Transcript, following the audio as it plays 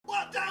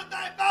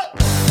Hey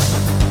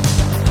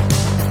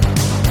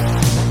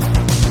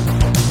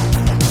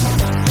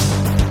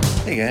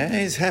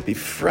guys, happy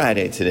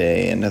Friday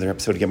today. Another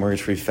episode of Get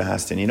Mortgage Free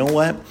Fast. And you know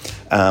what?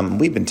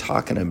 We've been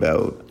talking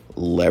about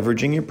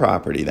leveraging your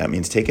property. That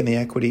means taking the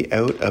equity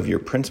out of your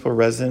principal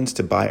residence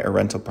to buy a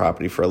rental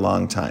property for a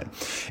long time.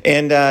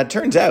 And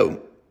turns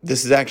out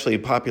this is actually a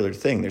popular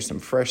thing. There's some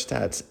fresh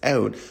stats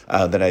out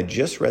that I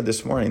just read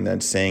this morning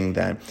that's saying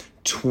that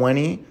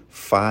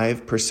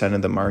 25%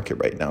 of the market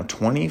right now,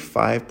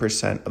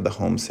 25% of the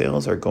home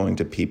sales are going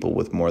to people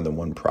with more than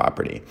one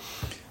property.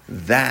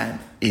 That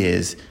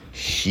is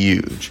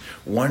huge.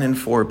 1 in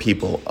 4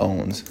 people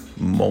owns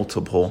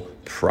multiple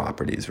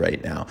properties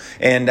right now.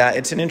 And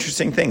it's an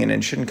interesting thing, and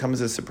it shouldn't come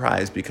as a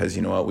surprise because,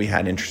 you know what, we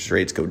had interest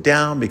rates go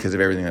down because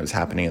of everything that was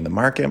happening in the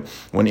market.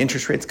 When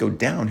interest rates go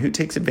down, who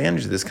takes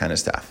advantage of this kind of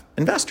stuff?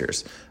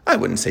 Investors. I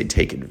wouldn't say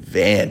take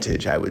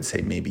advantage. I would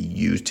say maybe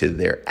use to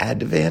their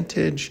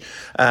advantage.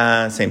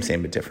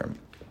 Same, but different.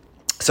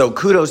 So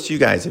kudos to you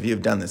guys if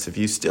you've done this. If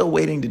you're still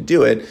waiting to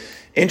do it,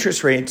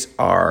 interest rates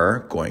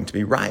are going to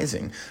be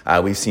rising.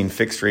 We've seen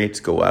fixed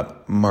rates go up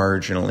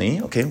marginally,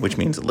 okay, which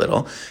means a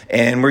little,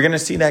 and we're going to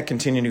see that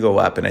continue to go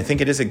up. And I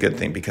think it is a good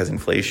thing because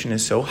inflation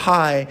is so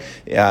high.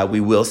 We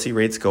will see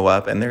rates go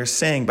up, and they're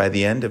saying by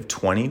the end of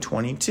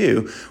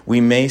 2022, we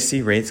may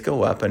see rates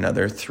go up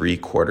another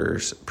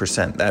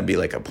 0.75%. That'd be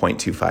like a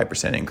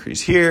 0.25%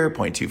 increase here,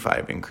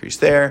 0.25 increase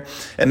there,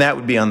 and that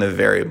would be on the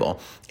variable.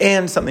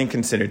 And something to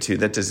consider too,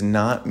 that does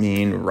not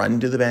mean run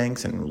to the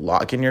banks and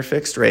lock in your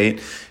fixed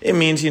rate. It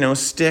means,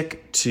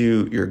 stick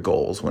to your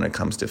goals when it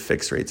comes to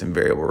fixed rates and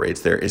variable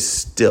rates. There is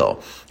still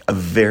a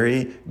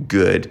very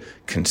good,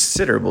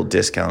 considerable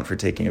discount for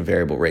taking a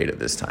variable rate at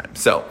this time.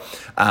 So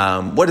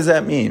what does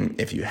that mean?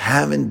 If you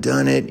haven't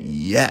done it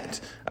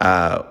yet,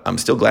 I'm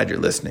still glad you're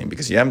listening,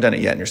 because if you haven't done it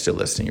yet and you're still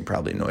listening, you're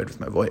probably annoyed with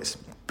my voice.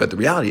 But the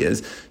reality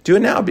is, do it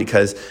now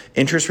because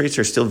interest rates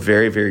are still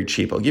very, very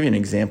cheap. I'll give you an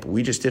example.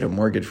 We just did a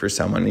mortgage for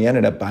someone. He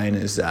ended up buying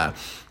his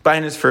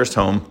first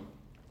home.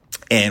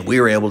 And we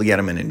were able to get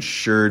him an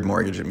insured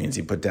mortgage. It means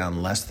he put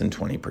down less than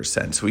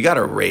 20%. So we got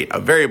a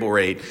variable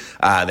rate.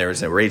 There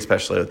was a rate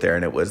special out there,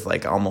 and it was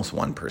like almost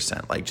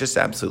 1%, like just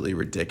absolutely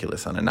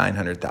ridiculous on a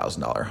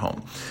 $900,000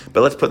 home.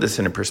 But let's put this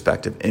into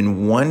perspective.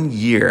 In 1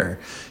 year,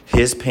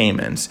 his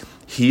payments,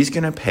 he's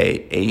going to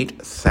pay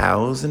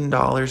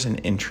 $8,000 in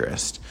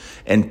interest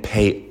and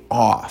pay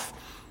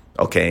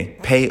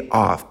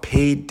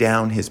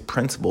down his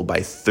principal by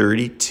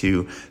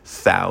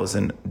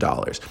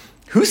 $32,000.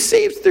 Who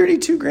saves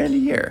 $32,000 a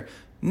year?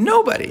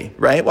 Nobody,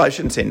 right? Well, I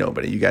shouldn't say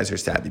nobody. You guys are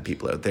savvy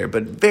people out there,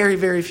 but very,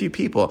 very few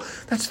people.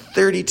 That's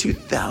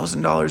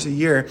 $32,000 a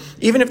year.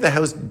 Even if the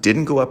house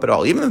didn't go up at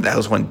all, even if the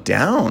house went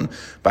down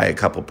by a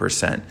couple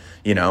percent,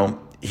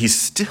 he's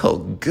still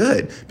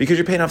good because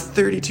you're paying off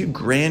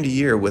 $32,000 a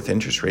year with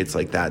interest rates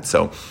like that.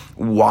 So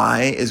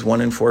why is 1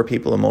 in 4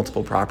 people a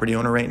multiple property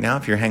owner right now?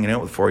 If you're hanging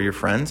out with 4 of your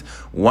friends,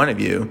 one of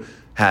you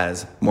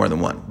has more than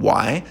one.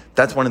 Why?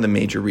 That's one of the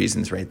major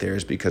reasons right there,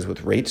 is because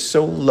with rates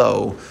so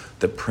low,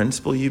 the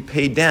principal you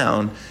pay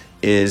down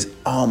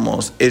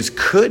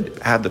could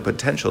have the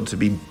potential to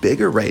be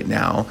bigger right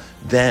now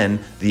than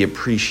the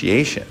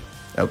appreciation.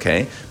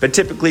 Okay. But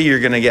typically you're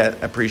going to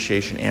get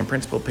appreciation and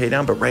principal pay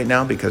down. But right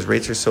now, because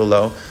rates are so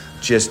low,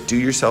 just do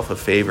yourself a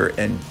favor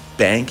and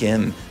bank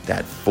in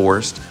that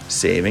forced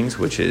savings,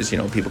 which is,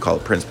 people call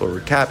it principal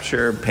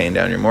recapture, paying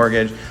down your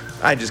mortgage.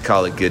 I just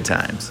call it good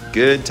times.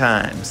 Good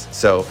times.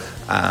 So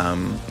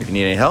if you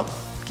need any help,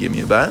 give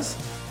me a buzz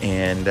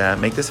and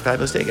make this a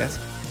fabulous day, guys.